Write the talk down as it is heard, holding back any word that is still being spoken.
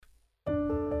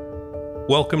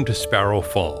Welcome to Sparrow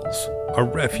Falls, a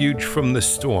refuge from the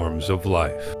storms of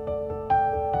life.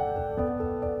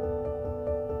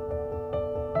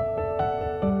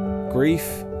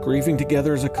 Grief, grieving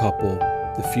together as a couple,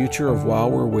 the future of While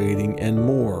We're Waiting, and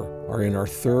more are in our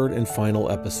third and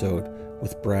final episode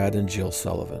with Brad and Jill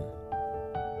Sullivan.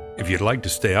 If you'd like to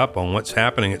stay up on what's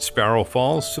happening at Sparrow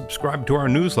Falls, subscribe to our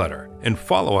newsletter and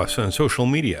follow us on social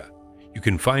media. You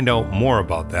can find out more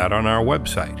about that on our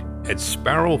website at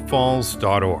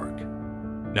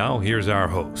sparrowfalls.org. Now here's our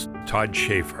host, Todd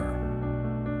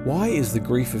Schaefer. Why is the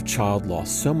grief of child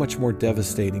loss so much more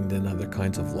devastating than other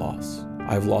kinds of loss?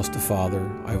 I've lost a father,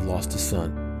 I've lost a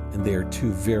son, and they are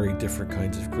two very different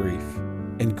kinds of grief.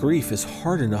 And grief is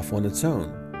hard enough on its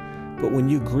own. But when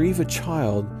you grieve a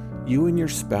child, you and your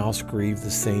spouse grieve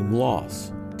the same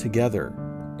loss together.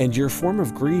 And your form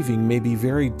of grieving may be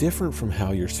very different from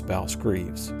how your spouse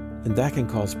grieves, and that can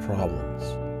cause problems.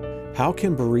 How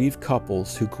can bereaved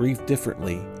couples who grieve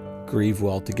differently grieve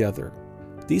well together?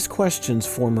 These questions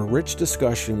form a rich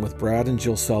discussion with Brad and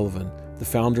Jill Sullivan, the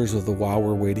founders of the While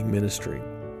We're Waiting ministry.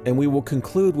 And we will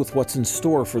conclude with what's in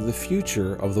store for the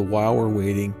future of the While We're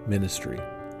Waiting ministry.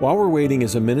 While We're Waiting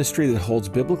is a ministry that holds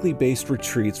biblically based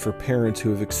retreats for parents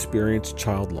who have experienced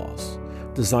child loss,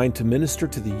 designed to minister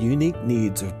to the unique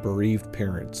needs of bereaved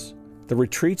parents. The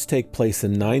retreats take place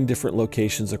in 9 different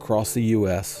locations across the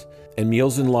U.S., and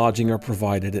meals and lodging are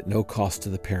provided at no cost to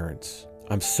the parents.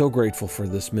 I'm so grateful for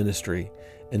this ministry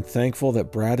and thankful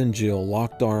that Brad and Jill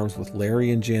locked arms with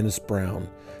Larry and Janice Brown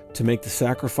to make the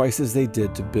sacrifices they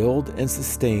did to build and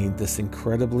sustain this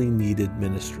incredibly needed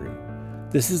ministry.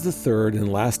 This is the third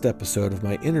and last episode of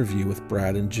my interview with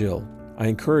Brad and Jill. I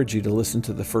encourage you to listen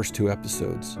to the first 2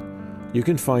 episodes. You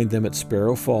can find them at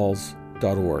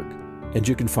sparrowfalls.org. And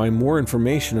you can find more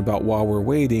information about While We're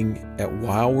Waiting at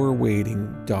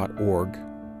whilewe'rewaiting.org.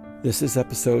 This is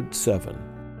episode 7.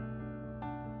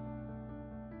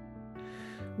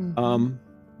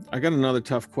 I got another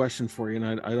tough question for you,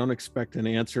 and I don't expect an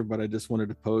answer, but I just wanted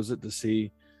to pose it to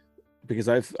see, because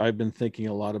I've been thinking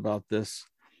a lot about this.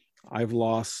 I've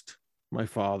lost my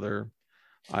father.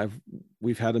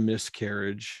 We've had a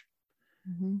miscarriage.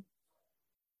 Mm-hmm.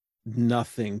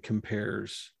 Nothing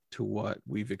compares to what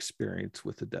we've experienced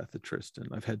with the death of Tristan.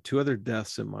 I've had 2 other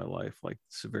deaths in my life, like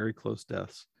very close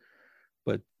deaths,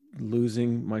 but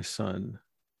losing my son,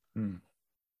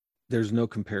 there's no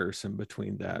comparison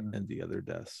between that and the other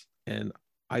deaths. And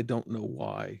I don't know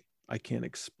why. I can't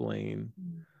explain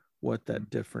what that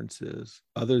difference is,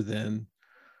 other than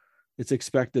it's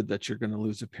expected that you're going to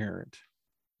lose a parent.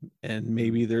 And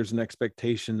maybe there's an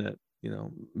expectation that,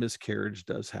 miscarriage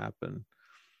does happen.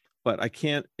 But I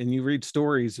can't, and you read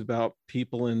stories about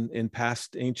people in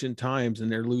past ancient times,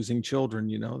 and they're losing children,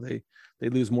 they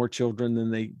lose more children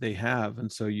than they have.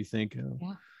 And so you think,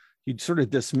 you'd sort of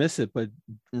dismiss it, but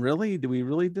really, do we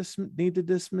really need to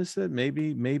dismiss it?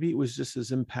 Maybe it was just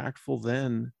as impactful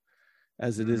then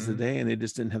as it is today, and they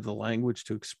just didn't have the language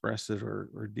to express it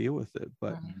or deal with it.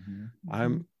 But I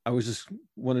was just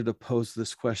wanted to pose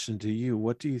this question to you.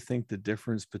 What do you think the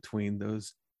difference between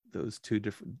those 2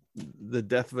 different, the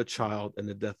death of a child and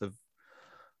the death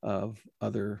of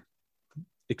other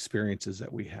experiences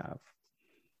that we have?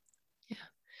 Yeah.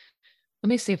 Let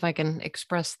me see if I can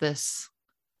express this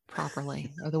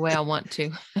properly or the way I want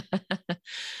to.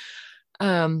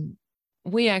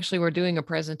 We actually were doing a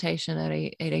presentation at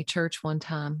a church one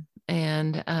time,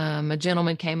 and a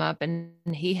gentleman came up, and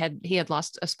he had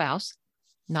lost a spouse,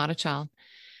 not a child.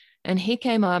 And he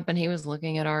came up and he was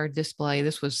looking at our display.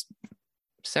 This was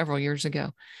several years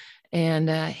ago. And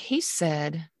he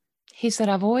said,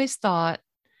 I've always thought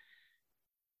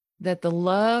that the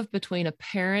love between a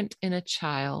parent and a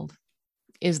child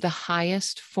is the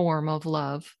highest form of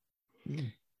love.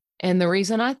 And the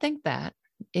reason I think that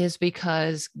is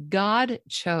because God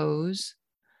chose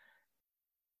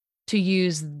to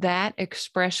use that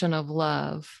expression of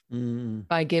love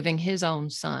by giving his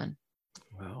own son.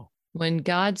 Wow. When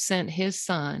God sent his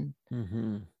son,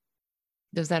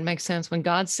 does that make sense? When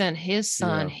God sent his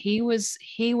son, he was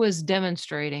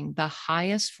demonstrating the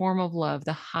highest form of love,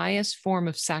 the highest form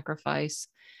of sacrifice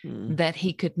that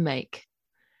he could make.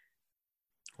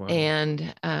 Wow.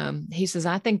 And he says,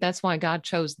 I think that's why God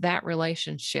chose that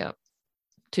relationship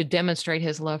to demonstrate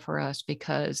his love for us,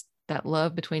 because that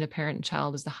love between a parent and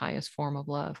child is the highest form of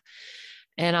love.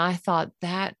 And I thought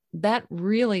that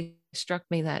really struck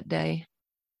me that day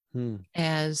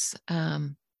as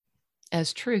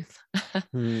truth.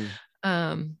 And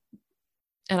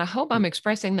I hope I'm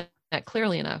expressing that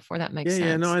clearly enough where that makes Yeah, sense.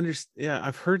 yeah, no, I understand. Yeah,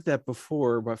 I've heard that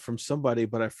before, but from somebody,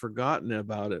 but I've forgotten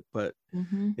about it. But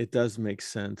it does make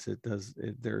sense. It does.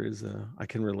 I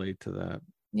can relate to that.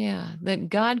 Yeah, that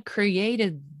God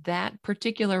created that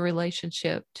particular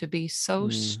relationship to be so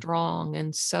strong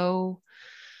and so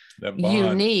that bond,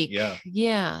 unique.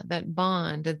 yeah, That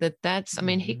bond. That's. I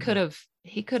mean, he could have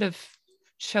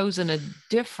chosen a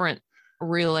different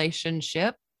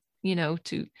relationship,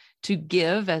 to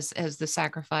give as the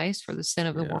sacrifice for the sin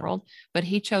of the world, but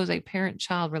he chose a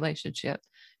parent-child relationship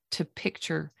to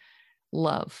picture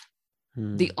love,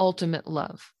 the ultimate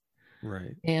love.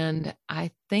 Right. And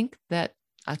I think that's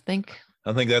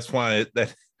why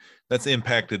that's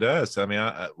impacted us. I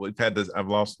mean, we've had this. I've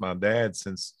lost my dad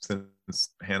since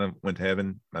Hannah went to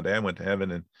heaven. My dad went to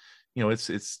heaven, and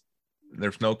it's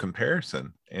there's no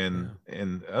comparison,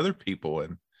 and other people,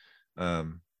 and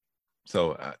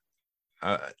so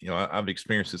I've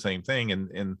experienced the same thing,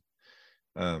 and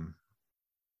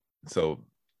so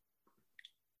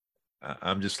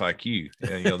I'm just like you.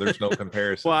 There's no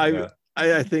comparison. Well,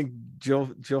 I think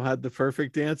Jill had the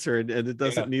perfect answer, and it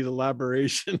doesn't need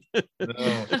elaboration.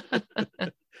 No,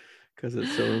 because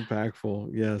it's so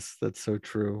impactful. Yes, that's so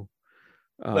true.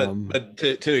 But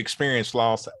to experience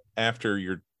loss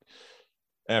after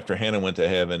Hannah went to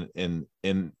heaven,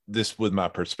 and this, with my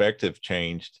perspective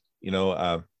changed,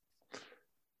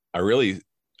 I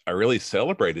really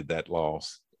celebrated that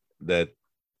loss, that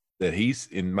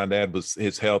my dad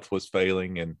his health was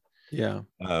failing, and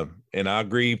and I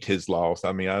grieved his loss.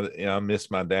 I mean, I miss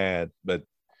my dad, but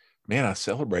man, I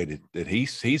celebrated that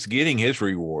he's getting his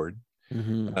reward.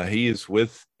 He is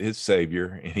with his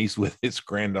Savior, and he's with his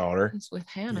granddaughter. He's with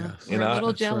Hannah. Yes. We're a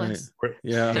little jealous. Right.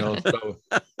 Yeah. So,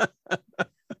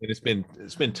 and it's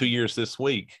been 2 years this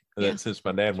week since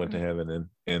my dad went to heaven,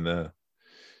 and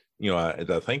as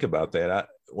I think about that,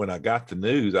 when I got the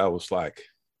news, I was like,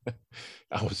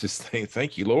 I was just saying,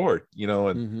 thank you, Lord,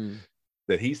 and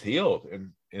that he's healed,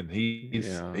 and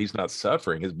he's not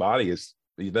suffering. His body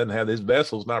he doesn't have, his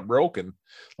vessel's not broken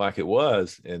like it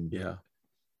was, and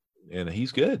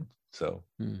he's good. So,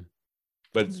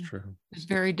 but it's true. It's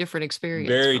very different experience.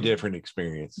 Very different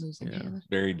experience. Hannah.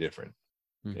 Very different.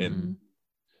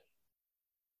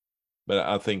 But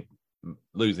I think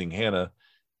losing Hannah,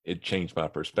 it changed my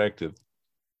perspective.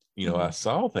 I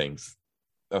saw things.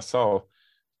 I saw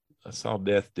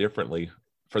death differently.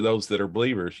 For those that are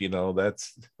believers,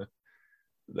 that's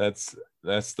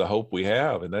the hope we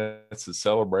have, and that's the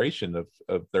celebration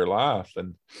of their life.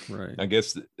 And I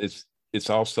guess it's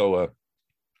also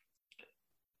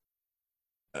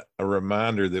a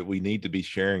reminder that we need to be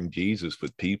sharing Jesus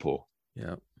with people.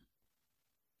 Yeah,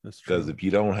 that's true. Because if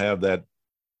you don't have that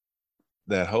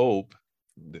hope,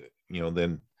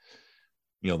 then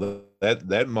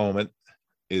that moment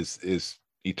is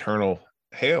eternal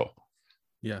hell.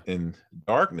 Yeah, in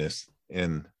darkness.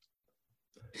 And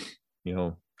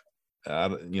I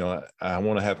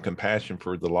want to have compassion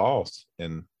for the lost,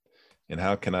 and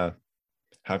how can I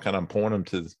point them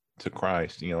to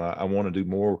Christ? I want to do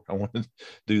more. I want to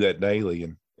do that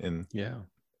daily, and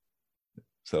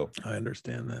so I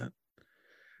understand that.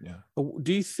 Yeah.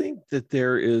 Do you think that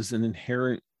there is an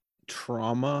inherent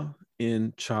trauma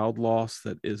in child loss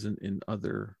that isn't in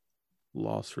other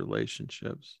loss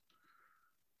relationships?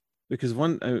 Because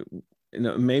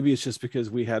maybe it's just because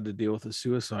we had to deal with a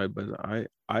suicide, but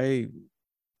I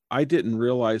didn't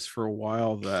realize for a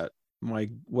while that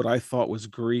what I thought was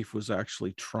grief was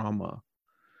actually trauma.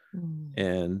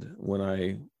 And when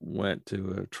I went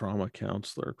to a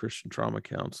Christian trauma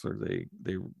counselor,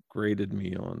 they graded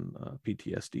me on a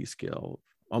PTSD scale,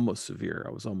 almost severe.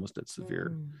 I was almost at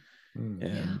severe.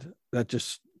 And that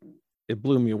just, it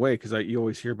blew me away, because you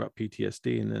always hear about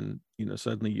PTSD, and then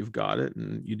suddenly you've got it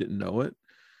and you didn't know it.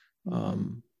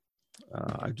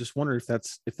 I just wonder if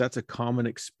that's a common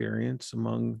experience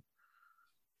among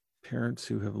parents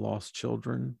who have lost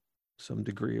children, some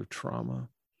degree of trauma.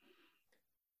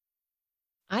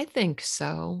 I think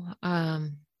so.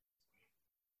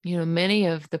 Many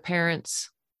of the parents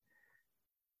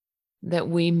that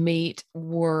we meet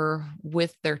were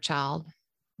with their child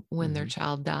when their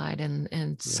child died,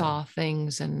 and saw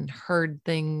things and heard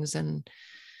things and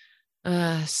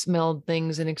smelled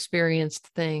things and experienced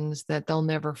things that they'll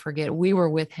never forget. We were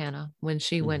with Hannah when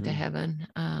she went to heaven.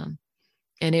 And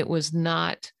it was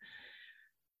not,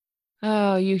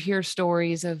 you hear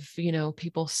stories of,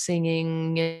 people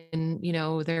singing and,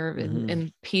 they're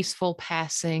in peaceful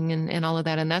passing and all of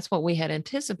that. And that's what we had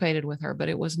anticipated with her, but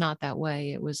it was not that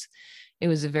way. It was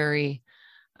a very,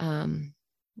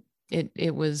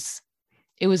 it was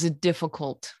a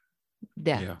difficult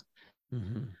death.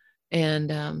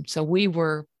 And so we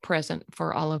were present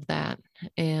for all of that.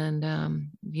 And,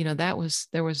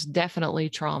 there was definitely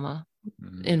trauma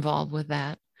involved with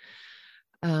that.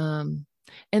 And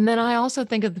then I also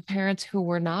think of the parents who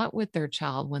were not with their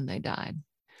child when they died,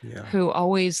 who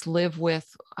always live with,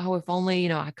 oh, if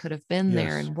only, I could have been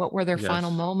there. And what were their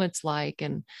final moments like?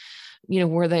 And,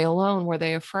 were they alone? Were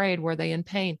they afraid? Were they in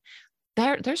pain?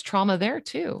 There's trauma there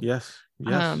too. Yes.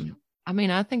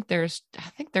 I think there's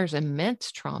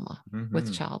immense trauma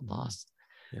with child loss.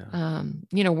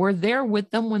 We're there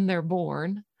with them when they're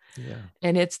born.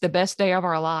 And it's the best day of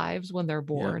our lives when they're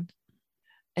born.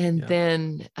 And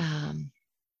then,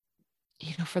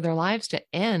 for their lives to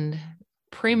end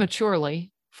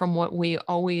prematurely from what we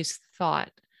always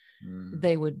thought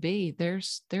they would be,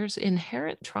 there's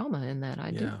inherent trauma in that.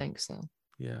 I do think so.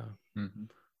 Yeah.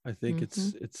 I think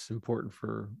it's important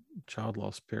for child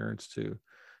loss parents to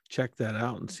check that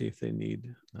out and see if they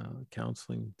need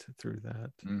counseling through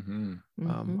that.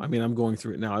 I'm going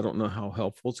through it now. I don't know how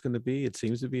helpful it's going to be. It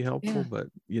seems to be helpful, but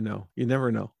you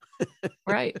never know.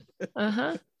 Right.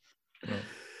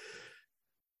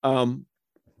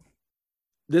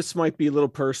 This might be a little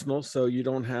personal, so you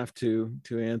don't have to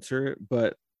answer it,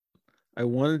 but I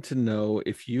wanted to know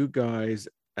if you guys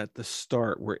at the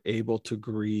start were able to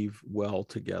grieve well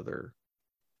together.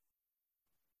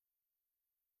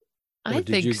 I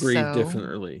think you grieve so.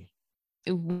 differently?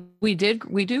 We do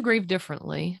grieve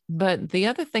differently, but the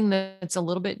other thing that's a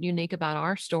little bit unique about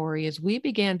our story is we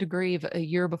began to grieve a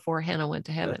year before Hannah went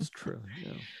to heaven. That's true.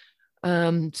 Yeah.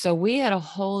 So we had a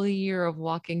whole year of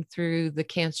walking through the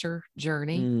cancer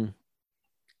journey,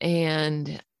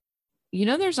 and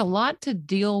there's a lot to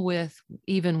deal with,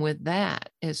 even with that,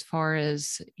 as far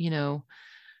as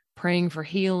praying for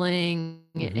healing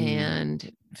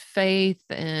and faith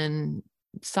and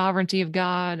sovereignty of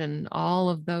God and all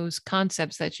of those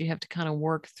concepts that you have to kind of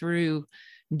work through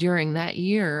during that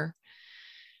year.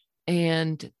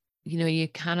 And, you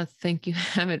kind of think you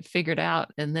have it figured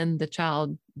out, and then the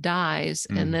child dies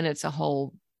and then it's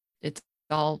all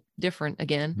different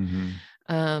again.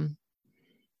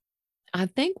 I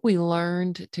think we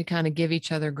learned to kind of give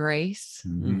each other grace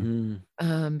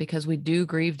because we do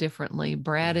grieve differently.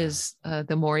 Brad is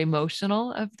the more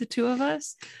emotional of the two of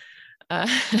us.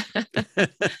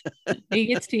 He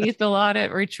gets teased a lot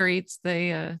at retreats.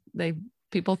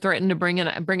 People threaten to bring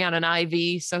out an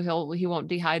IV so he won't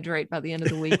dehydrate by the end of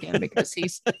the weekend because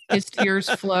his tears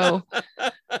flow,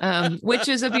 which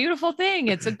is a beautiful thing.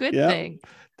 It's a good thing.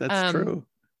 That's true.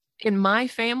 In my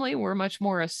family, we're much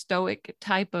more a stoic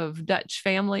type of Dutch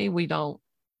family. We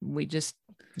just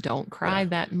don't cry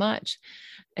that much.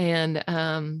 And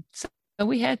so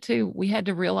we had to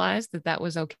realize that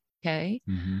was okay.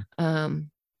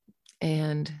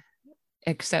 And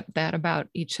accept that about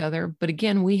each other. But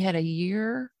again, we had a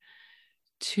year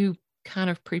to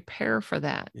kind of prepare for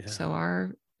that. So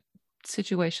our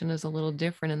situation is a little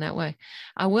different in that way.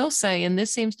 I will say, and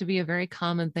this seems to be a very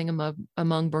common thing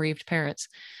among bereaved parents,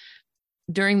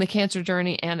 during the cancer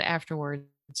journey and afterwards,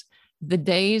 the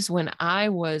days when I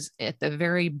was at the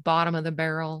very bottom of the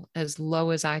barrel, as low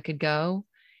as I could go,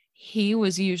 he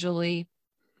was usually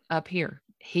up here.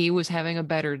 He was having a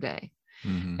better day.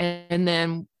 And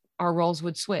then our roles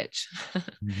would switch.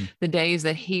 The days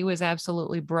that he was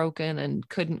absolutely broken and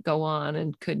couldn't go on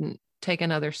and couldn't take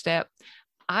another step,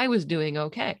 I was doing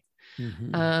okay.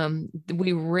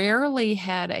 We rarely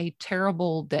had a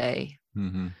terrible day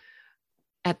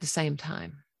at the same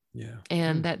time.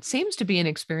 And that seems to be an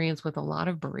experience with a lot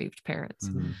of bereaved parents.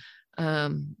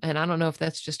 And I don't know if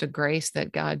that's just a grace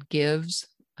that God gives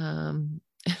in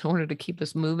order to keep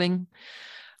us moving.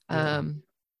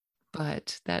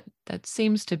 But that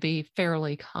seems to be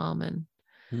fairly common.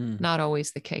 Not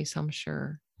always the case, I'm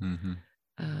sure.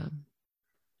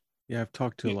 I've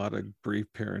talked to a lot of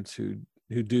bereaved parents who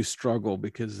do struggle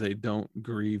because they don't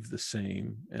grieve the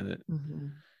same, and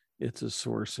it's a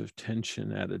source of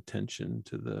added tension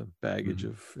to the baggage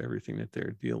of everything that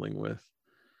they're dealing with.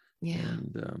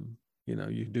 And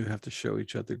you do have to show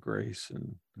each other grace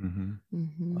and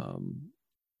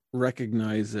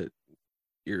recognize that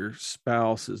your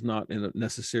spouse is not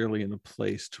necessarily in a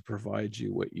place to provide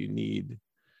you what you need,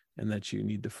 and that you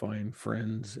need to find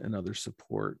friends and other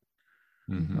support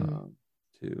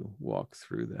to walk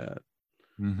through that.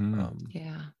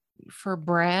 For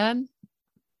Brad,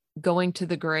 going to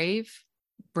the grave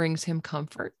brings him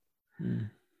comfort.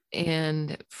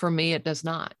 And for me, it does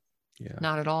not.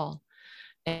 Not at all.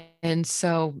 And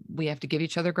so we have to give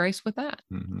each other grace with that.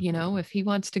 If he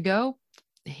wants to go,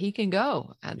 he can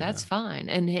go. That's fine.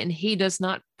 And he does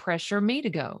not pressure me to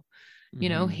go.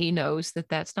 He knows that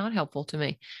that's not helpful to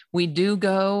me. We do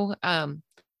go.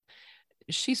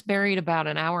 she's buried about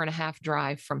an hour and a half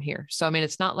drive from here. So, I mean,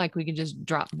 it's not like we can just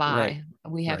drop by. Right.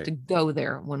 We have Right. to go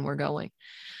there when we're going.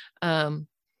 And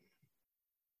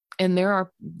there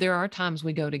are times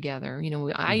we go together. You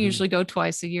know, I usually go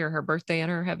twice a year, her birthday and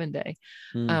her heaven day.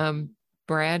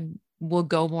 Brad will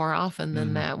go more often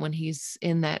than that when he's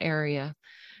in that area.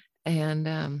 And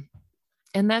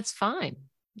that's fine.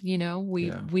 You know,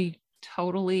 we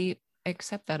totally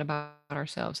accept that about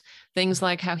ourselves. Things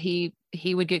like how he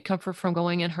would get comfort from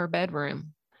going in her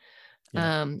bedroom.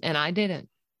 And I didn't.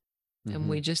 And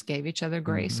we just gave each other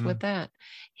grace with that.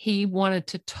 He wanted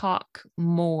to talk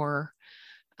more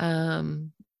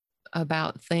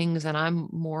about things, and I'm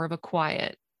more of a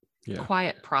quiet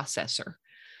processor,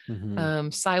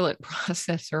 silent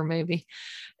processor maybe.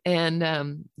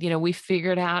 And you know, we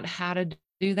figured out how to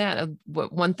do that.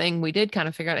 One thing we did kind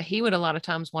of figure out, he would a lot of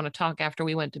times want to talk after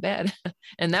we went to bed.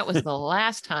 And that was the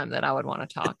last time that I would want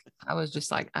to talk. I was just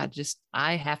like,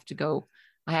 I have to go.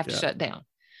 I have to shut down.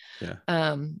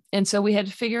 Yeah. And so we had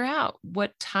to figure out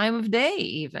what time of day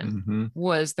even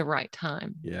was the right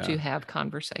time to have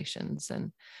conversations.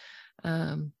 And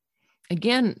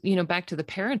again, you know, back to the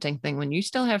parenting thing, when you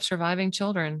still have surviving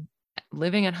children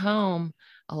living at home,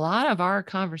 a lot of our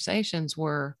conversations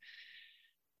were,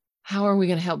 how are we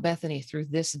going to help Bethany through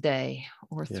this day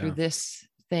or through this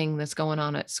thing that's going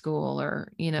on at school,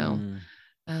 or, you know,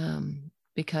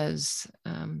 because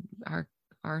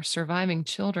our surviving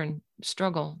children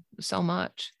struggle so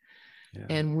much,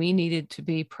 and we needed to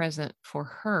be present for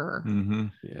her,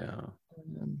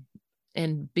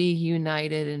 and be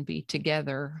united and be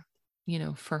together, you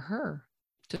know, for her,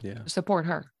 to support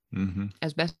her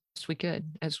as best we could,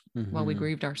 as while we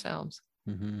grieved ourselves.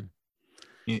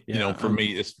 You know, for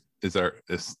me,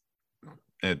 it's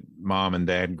at mom and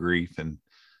dad grief, and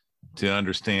to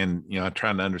understand, you know, I'm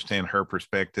trying to understand her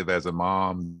perspective as a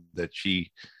mom, that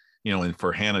she, you know, and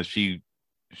for Hannah, she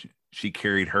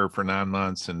carried her for 9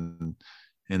 months, and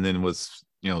then was,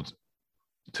 you know,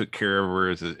 took care of her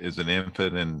as an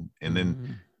infant, and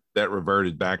then that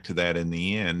reverted back to that in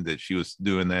the end, that she was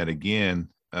doing that again.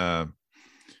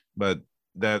 But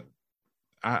that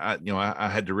I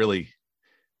had to really,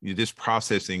 just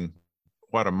processing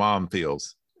what a mom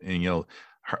feels, and, you know,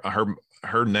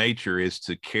 her nature is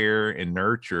to care and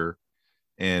nurture,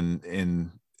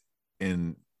 and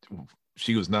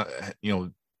she was not, you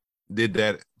know, did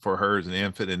that for her as an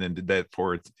infant, and then did that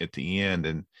for it at the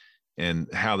end, and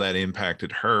how that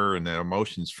impacted her, and the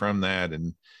emotions from that,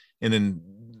 and then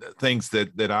things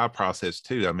that I processed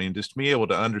too. I mean, just to be able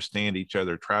to understand each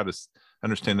other, try to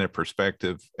understand their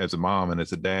perspective as a mom and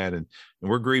as a dad, and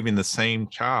we're grieving the same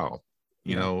child.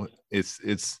 You know, it's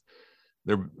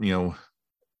they're, you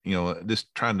know,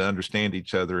 just trying to understand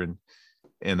each other,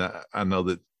 and I know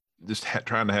that just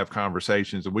trying to have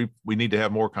conversations, and we need to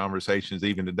have more conversations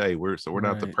even today. We're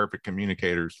not the perfect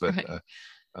communicators, but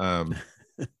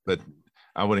but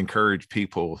I would encourage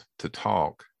people to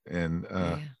talk and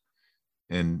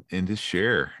just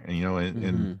share, and, you know,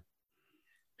 and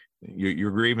you're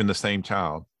grieving the same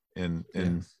child, and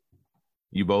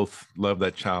you both love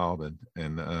that child,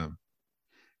 and I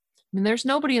mean, there's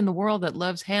nobody in the world that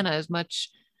loves Hannah as much,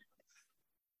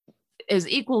 as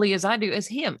equally as I do, as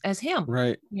him,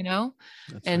 right? You know,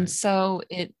 That's and right. so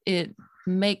it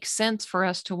makes sense for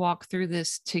us to walk through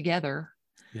this together.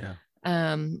 Yeah.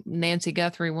 Nancy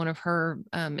Guthrie, one of her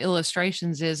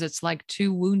illustrations is, it's like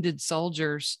two wounded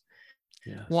soldiers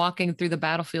walking through the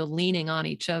battlefield, leaning on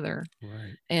each other.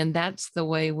 Right. And that's the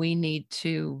way we need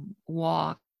to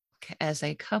walk as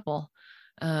a couple.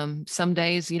 Some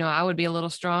days, you know, I would be a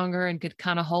little stronger and could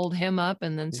kind of hold him up.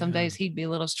 And then some days he'd be a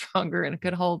little stronger and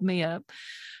could hold me up.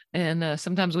 And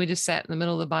sometimes we just sat in the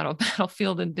middle of the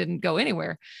battlefield and didn't go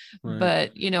anywhere. Right.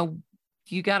 But, you know,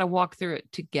 you got to walk through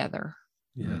it together.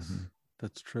 Yes,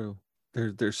 that's true.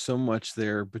 There's so much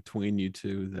there between you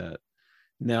two that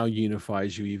now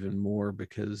unifies you even more,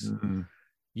 because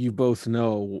you both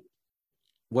know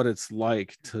what it's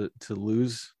like to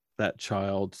lose that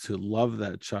child, to love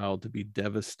that child, to be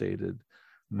devastated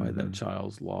by that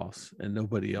child's loss, and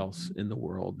nobody else in the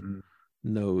world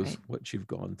knows what you've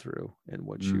gone through and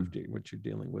what you're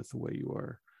dealing with the way you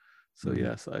are. So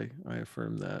yes, I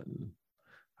affirm that, and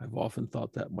I've often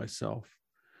thought that myself.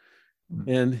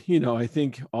 And, you know, I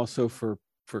think also for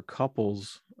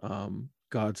couples,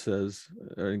 God says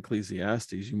in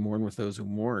Ecclesiastes, you mourn with those who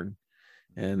mourn.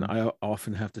 And I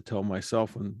often have to tell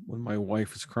myself, when my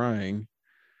wife is crying,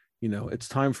 you know, it's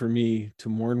time for me to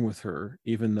mourn with her,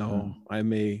 even though I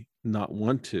may not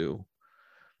want to.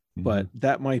 But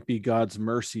that might be God's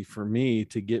mercy for me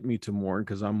to get me to mourn,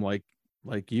 because I'm like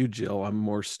you, Jill. I'm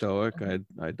more stoic.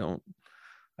 I don't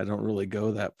I don't really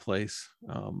go that place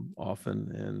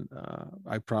often, and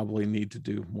I probably need to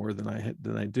do more than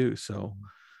I do. So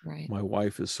Right. my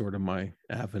wife is sort of my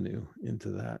avenue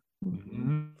into that.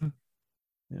 Mm-hmm.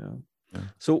 Yeah. Yeah.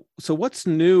 So what's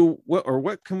new?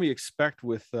 What can we expect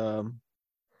with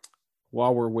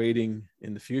while we're waiting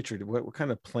in the future? What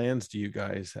kind of plans do you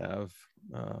guys have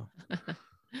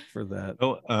for that?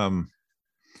 Well,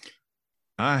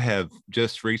 I have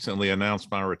just recently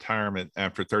announced my retirement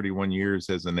after 31 years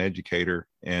as an educator,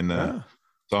 and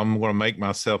so I'm going to make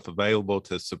myself available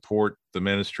to support the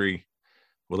ministry.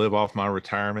 We'll live off my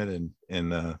retirement,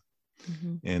 and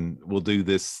we'll do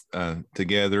this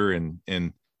together,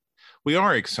 and we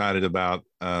are excited about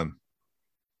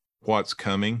what's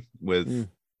coming with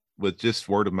just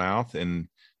word of mouth and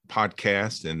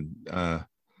podcast and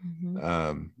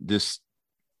just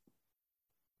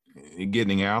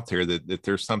getting out there that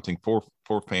there's something for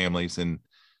families, and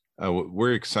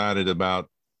we're excited about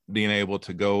being able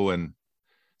to go and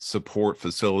support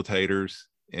facilitators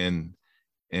and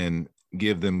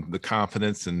give them the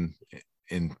confidence and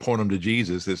point them to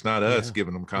Jesus. It's not us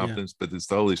giving them confidence, but it's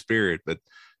the Holy Spirit. But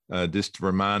just to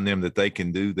remind them that they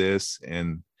can do this,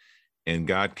 and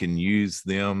God can use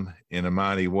them in a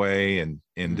mighty way, and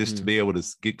just to be able to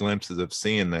get glimpses of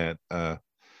seeing that.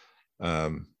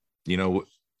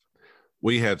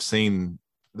 We have seen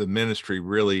the ministry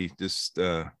really just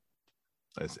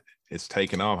it's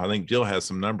taken off. I think Jill has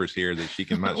some numbers here that she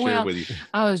might share with you.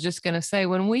 I was just going to say,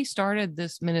 when we started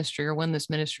this ministry, or when this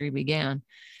ministry began,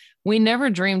 we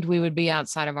never dreamed we would be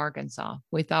outside of Arkansas.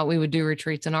 We thought we would do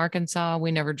retreats in Arkansas.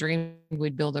 We never dreamed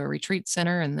we'd build a retreat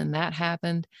center, and then that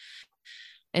happened.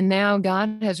 And now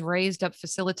God has raised up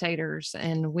facilitators,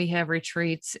 and we have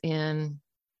retreats in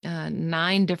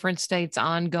 9 different states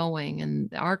ongoing,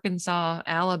 and Arkansas,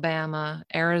 Alabama,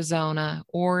 Arizona,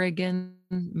 Oregon,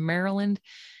 Maryland,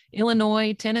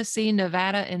 Illinois, Tennessee,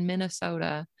 Nevada, and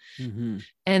Minnesota. And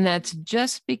that's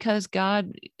just because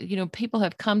God, people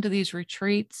have come to these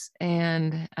retreats,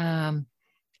 and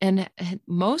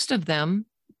most of them,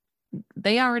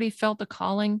 they already felt the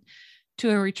calling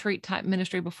to a retreat type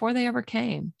ministry before they ever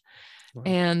came. Wow.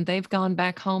 And they've gone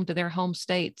back home to their home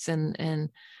states and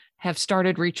have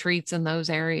started retreats in those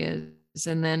areas.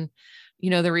 And then,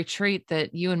 the retreat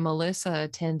that you and Melissa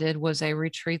attended was a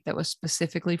retreat that was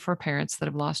specifically for parents that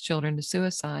have lost children to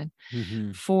suicide.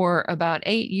 For about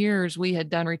 8 years, we had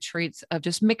done retreats of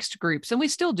just mixed groups, and we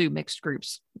still do mixed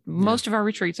groups. Most of our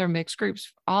retreats are mixed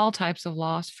groups, all types of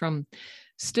loss, from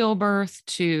stillbirth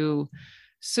to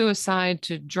suicide,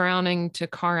 to drowning, to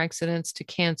car accidents, to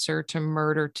cancer, to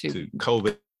murder, to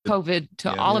COVID,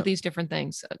 to all of these different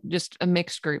things, just a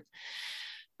mixed group.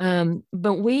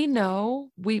 But we know,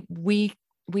 we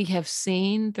have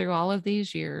seen through all of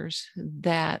these years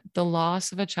that the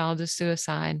loss of a child to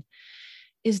suicide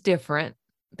is different.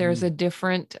 There's a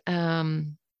different,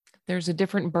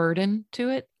 burden to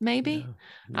it. Maybe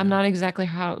I'm not exactly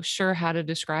sure how to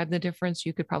describe the difference.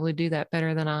 You could probably do that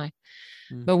better than I,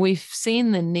 but we've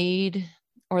seen the need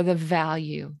or the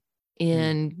value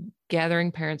in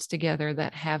gathering parents together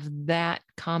that have that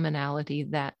commonality,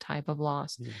 that type of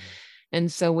loss. And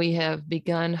so we have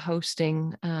begun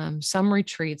hosting some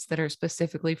retreats that are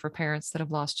specifically for parents that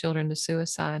have lost children to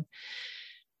suicide.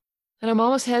 And I'm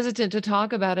almost hesitant to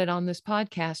talk about it on this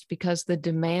podcast because the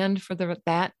demand for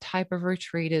that type of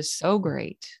retreat is so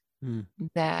great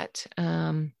that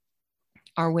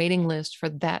our waiting list for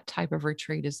that type of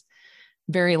retreat is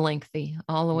very lengthy,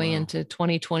 all the way into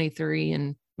 2023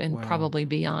 and probably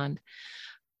beyond.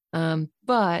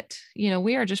 But,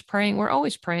 we are just praying. We're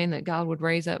always praying that God would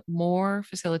raise up more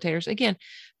facilitators. Again,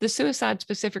 the suicide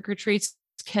specific retreats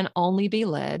can only be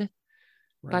led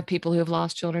by people who have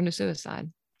lost children to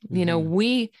suicide.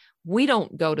 We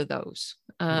don't go to those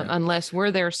unless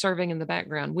we're there serving in the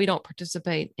background. We don't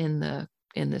participate in the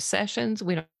sessions.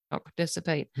 We don't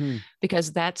participate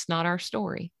because that's not our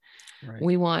story.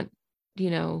 We want,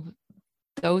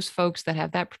 those folks that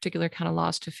have that particular kind of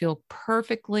loss to feel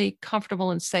perfectly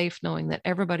comfortable and safe knowing that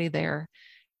everybody there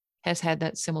has had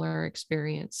that similar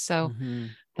experience. So,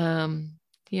 but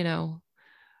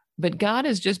God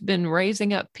has just been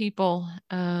raising up people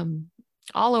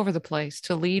all over the place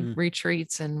to lead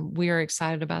retreats, and we are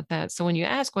excited about that. So when you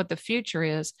ask what the future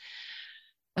is,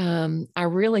 I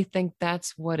really think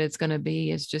that's what it's going to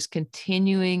be, is just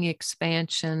continuing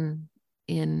expansion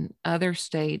in other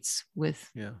states with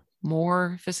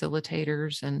more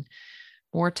facilitators and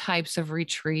more types of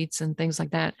retreats and things like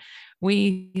that.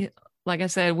 Like I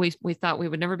said, we thought we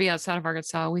would never be outside of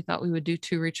Arkansas. We thought we would do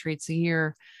 2 retreats a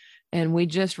year. And we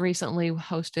just recently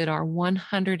hosted our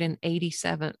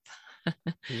 187th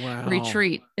Wow.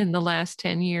 retreat in the last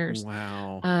 10 years.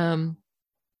 Wow.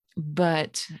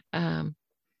 But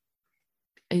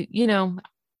you know,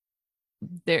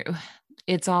 there,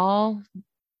 it's all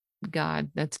God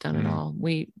that's done it all.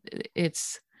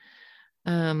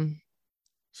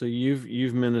 So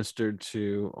you've ministered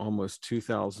to almost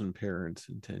 2,000 parents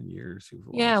in 10 years who've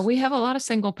lost. Yeah, we have a lot of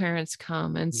single parents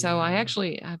come. And so I've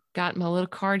got my little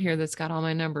card here that's got all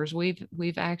my numbers.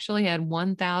 We've actually had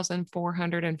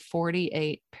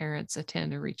 1,448 parents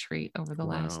attend a retreat over the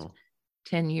last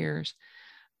 10 years.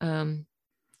 And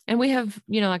we have,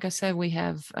 like I said, we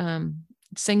have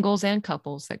singles and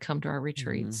couples that come to our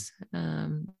retreats.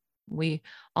 We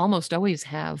almost always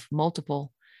have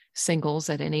multiple singles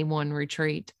at any one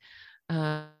retreat.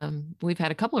 We've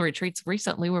had a couple of retreats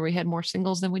recently where we had more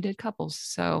singles than we did couples.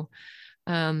 So,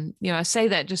 I say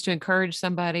that just to encourage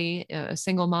somebody, a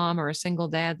single mom or a single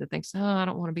dad that thinks, oh, I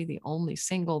don't want to be the only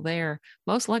single there.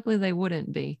 Most likely they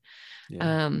wouldn't be.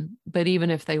 Yeah. But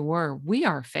even if they were, we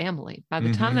are family. By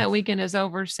the time that weekend is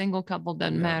over, single couple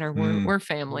doesn't matter. We're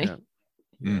family.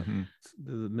 Yeah.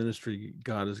 The ministry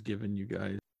God has given you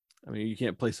guys. I mean, you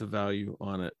can't place a value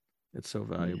on it. It's so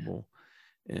valuable.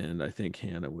 And I think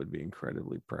Hannah would be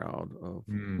incredibly proud of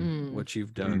what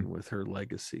you've done with her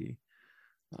legacy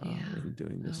in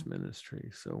doing this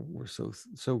ministry. So we're so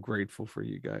grateful for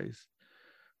you guys.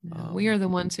 We are the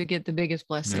ones who get the biggest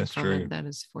blessing from it. That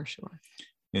is for sure.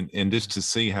 And just to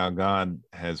see how God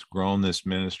has grown this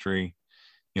ministry,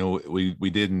 we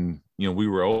didn't, we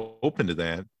were open to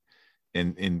that.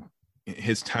 And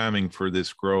his timing for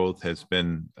this growth has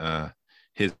been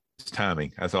his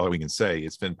timing. That's all we can say.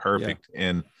 It's been perfect.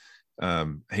 And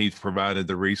he's provided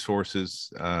the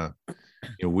resources.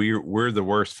 We're the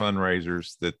worst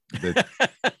fundraisers that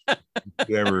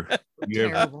you ever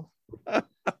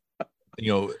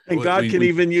and God can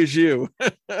even use you.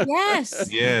 Yes.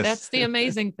 That's the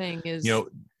amazing thing is the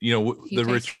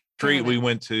retreat we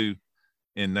went to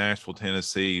in Nashville,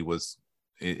 Tennessee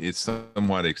it's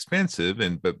somewhat expensive,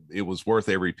 but it was worth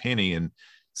every penny. And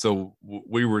so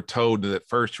we were told at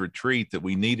first retreat that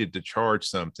we needed to charge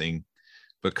something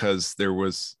because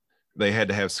they had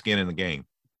to have skin in the game.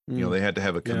 They had to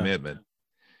have a commitment.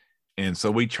 And so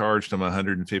we charged them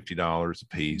 $150 a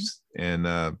piece. And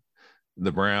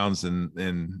the Browns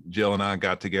and Jill and I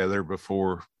got together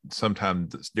before sometime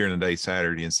during the day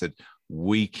Saturday and said,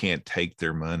 we can't take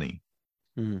their money.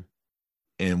 And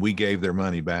we gave their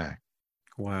money back.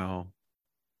 Wow.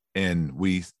 And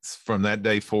from that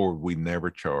day forward, we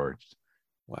never charged.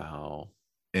 Wow.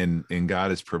 And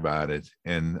God has provided.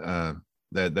 And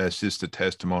that's just a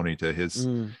testimony to his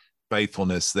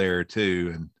faithfulness there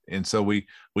too. And so we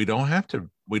don't have to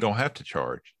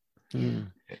charge.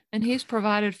 And he's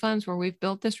provided funds where we've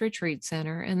built this retreat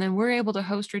center, and then we're able to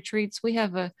host retreats. We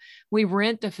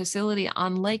rent a facility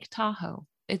on Lake Tahoe.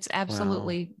 It's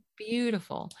absolutely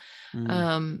beautiful.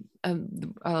 On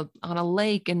a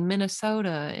lake in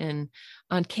Minnesota and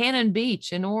on Cannon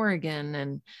Beach in Oregon.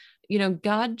 And,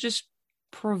 God just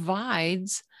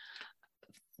provides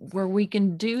where we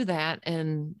can do that.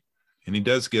 And he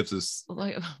does gives us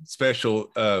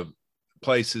special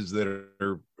places that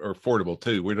are affordable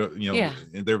too. We don't,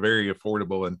 they're very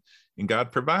affordable, and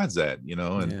God provides that,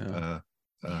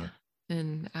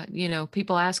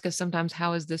 people ask us sometimes,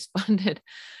 how is this funded?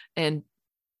 And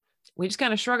we just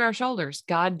kind of shrug our shoulders.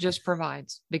 God just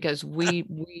provides, because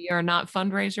we are not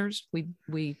fundraisers. We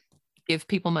give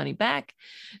people money back.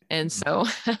 And so,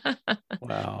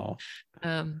 wow.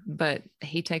 But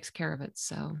he takes care of it.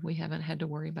 So we haven't had to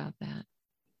worry about that.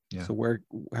 Yeah. So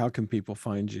how can people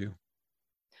find you?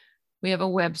 We have a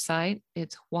website.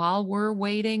 It's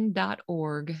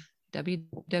whilewe'rewaiting.org,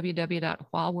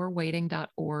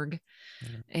 www.whilewe'rewaiting.org.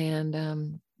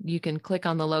 And you can click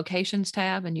on the locations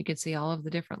tab and you can see all of the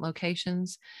different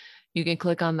locations. You can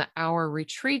click on the Our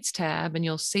Retreats tab and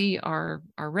you'll see our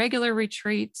regular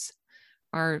retreats,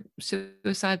 our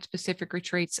suicide specific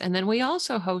retreats. And then we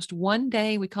also host one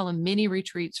day, we call them mini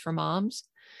retreats for moms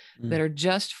that are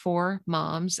just for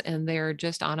moms. And they're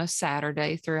just on a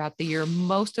Saturday throughout the year.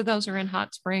 Most of those are in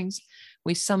Hot Springs.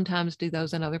 We sometimes do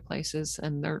those in other places,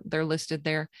 and they're listed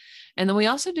there. And then we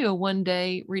also do a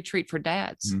one-day retreat for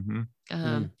dads.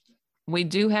 We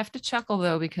do have to chuckle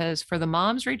though, because for the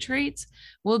moms retreats,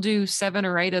 we'll do 7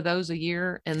 or 8 of those a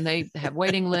year, and they have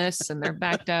waiting lists and they're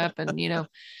backed up. And,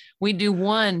 we do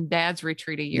one dad's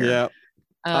retreat a year. Yeah.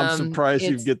 I'm surprised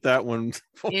you get that one.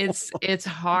 it's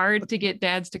hard to get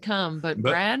dads to come, but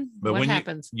Brad, what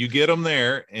happens? You get them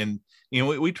there, and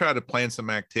we try to plan some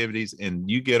activities, and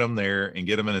you get them there and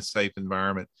get them in a safe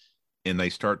environment, and they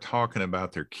start talking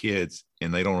about their kids,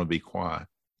 and they don't want to be quiet.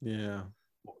 Yeah,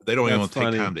 they don't even want to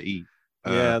take time to eat.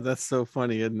 Yeah, that's so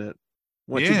funny, isn't it?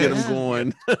 Once you get them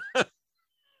going.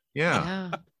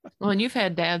 Yeah. Well, and you've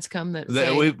had dads come that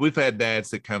say, we've had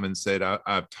dads that come and said,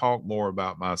 I've talked more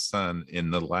about my son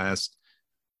in the last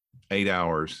 8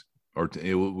 hours, or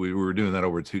we were doing that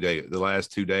over 2 days, the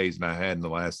last 2 days, and I had in the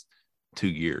last 2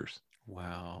 years.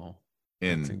 Wow.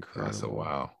 And that's incredible. I said,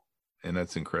 wow. And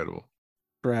that's incredible.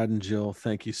 Brad and Jill,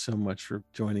 thank you so much for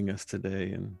joining us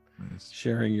today and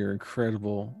sharing your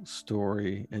incredible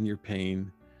story and your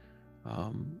pain.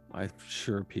 I'm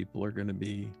sure people are going to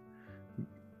be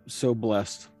so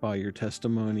blessed by your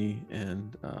testimony,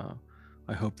 and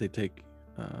I hope they take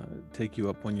you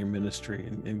up on your ministry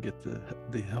and get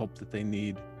the help that they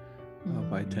need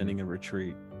by attending a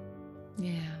retreat.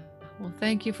 Yeah. Well,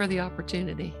 thank you for the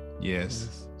opportunity.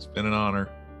 Yes. It's been an honor.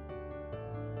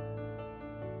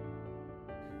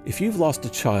 If you've lost a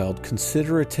child,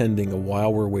 consider attending a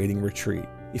While We're Waiting retreat.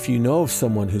 If you know of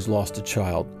someone who's lost a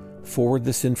child, forward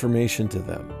this information to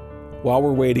them. While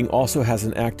We're Waiting also has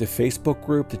an active Facebook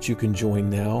group that you can join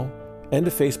now, and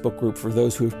a Facebook group for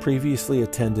those who have previously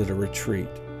attended a retreat.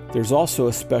 There's also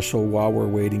a special While We're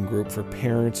Waiting group for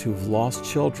parents who've lost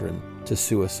children to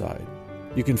suicide.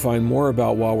 You can find more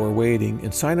about While We're Waiting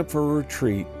and sign up for a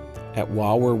retreat at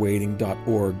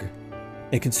whilewe'rewaiting.org.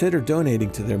 And consider donating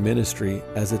to their ministry,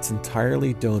 as it's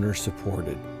entirely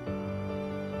donor-supported.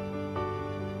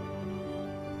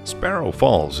 Sparrow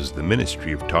Falls is the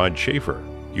ministry of Todd Schaefer.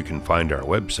 You can find our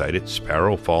website at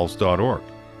sparrowfalls.org.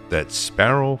 That's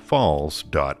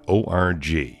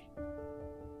sparrowfalls.org.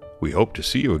 We hope to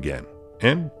see you again,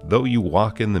 and though you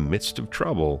walk in the midst of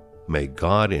trouble, may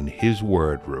God in His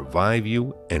Word revive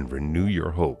you and renew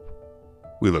your hope.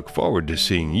 We look forward to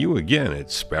seeing you again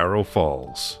at Sparrow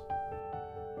Falls.